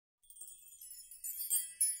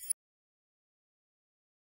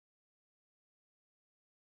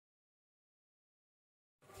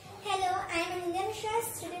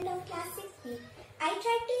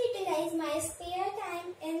tried to utilize my spare time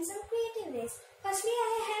in some creative ways. Firstly,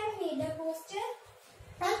 I have made a poster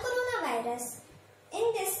on coronavirus. In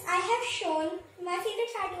this, I have shown my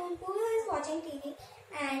favorite cartoon who is watching TV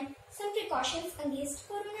and some precautions against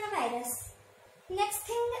coronavirus. Next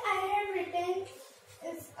thing I have written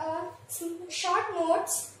is some short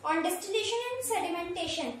notes on distillation and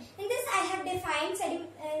sedimentation. In this, I have defined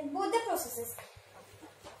both the processes.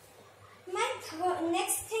 My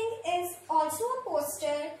next thing is also a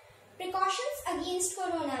poster, precautions against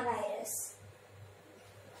coronavirus.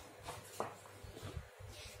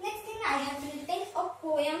 Next thing I have written a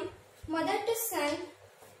poem, Mother to Son,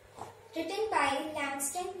 written by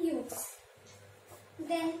Langston Hughes.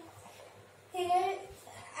 Then here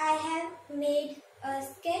I have made a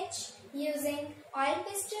sketch using oil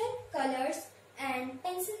pastel colors and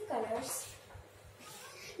pencil colors.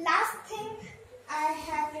 Last thing I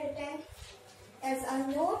have written is a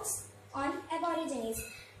notes on Aborigines.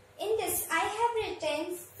 In this I have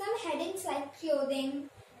written some headings like clothing,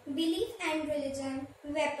 belief and religion,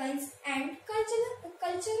 weapons and cultural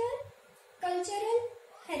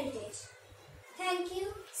heritage. Thank you.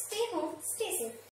 Stay home, stay safe.